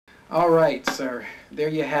All right, sir. There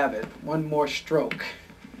you have it. One more stroke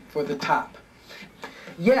for the top.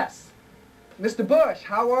 Yes. Mr. Bush,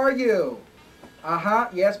 how are you?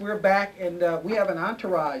 Yes, we're back, and we have an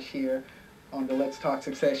entourage here on the Let's Talk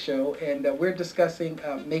Success show, and we're discussing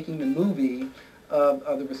making the movie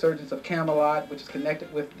of the resurgence of Camelot, which is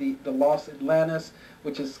connected with the lost Atlantis,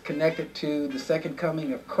 which is connected to the second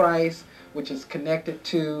coming of Christ, which is connected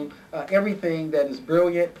to everything that is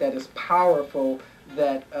brilliant, that is powerful,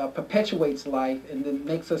 that perpetuates life, and then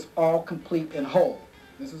makes us all complete and whole.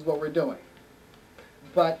 This is what we're doing.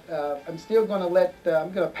 But I'm still going to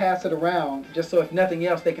I'm going to pass it around, just so if nothing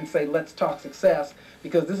else, they can say, let's talk success,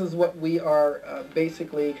 because this is what we are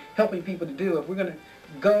basically helping people to do. If we're going to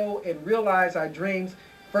go and realize our dreams,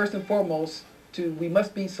 first and foremost, we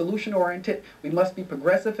must be solution-oriented, we must be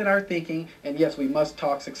progressive in our thinking, and yes, we must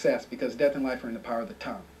talk success, because death and life are in the power of the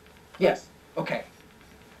tongue. Yes, okay.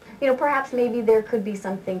 You know, perhaps maybe there could be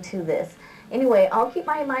something to this. Anyway, I'll keep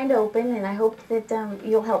my mind open, and I hope that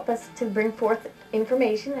you'll help us to bring forth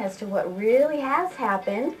information as to what really has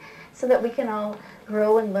happened, so that we can all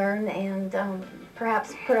grow and learn, and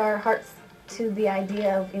perhaps put our hearts to the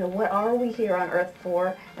idea of, you know, what are we here on earth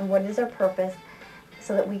for, and what is our purpose,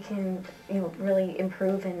 so that we can, you know, really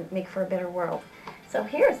improve and make for a better world. So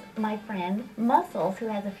here's my friend Muscles, who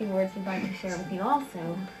has a few words he'd like to share with you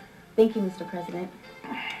also. Thank you, Mr. President.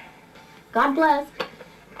 God bless.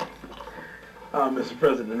 Mr.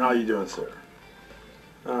 President, how you doing, sir?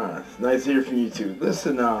 It's nice to hear from you too.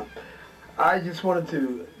 Listen, I just wanted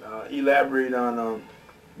to elaborate on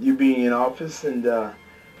you being in office, and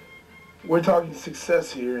we're talking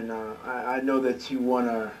success here, and I know that you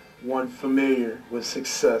want familiar with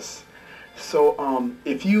success. So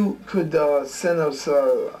if you could send us,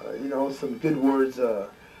 you know, some good words or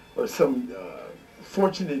some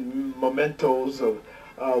fortunate mementos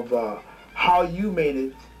of how you made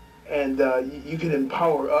it, and you can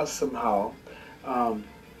empower us somehow.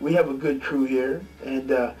 We have a good crew here,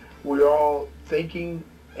 and we're all thinking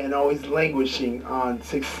and always languishing on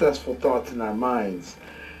successful thoughts in our minds.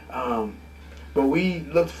 But we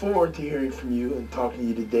look forward to hearing from you and talking to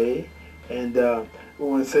you today, and we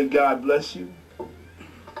want to say God bless you.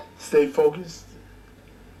 Stay focused.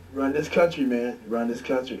 Run this country, man. Run this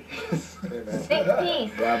country. Big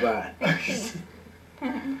peace. Bye-bye.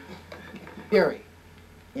 Gary.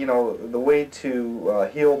 You know, the way to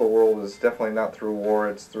heal the world is definitely not through war,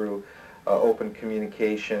 it's through open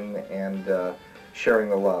communication and sharing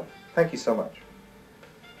the love. Thank you so much.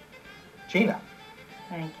 Gina.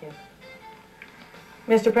 Thank you.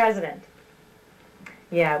 Mr. President,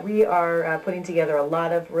 yeah, we are putting together a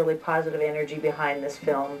lot of really positive energy behind this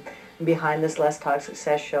film and behind this Let's Talk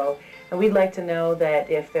Success show. And we'd like to know that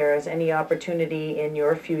if there is any opportunity in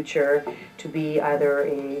your future to be either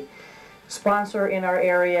a sponsor in our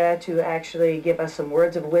area, to actually give us some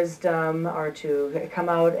words of wisdom, or to come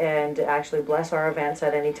out and actually bless our events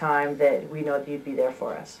at any time, that we know that you'd be there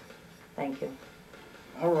for us. Thank you.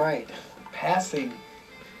 All right. Passing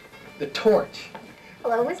the torch.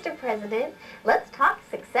 Hello, Mr. President. Let's talk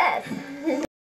success.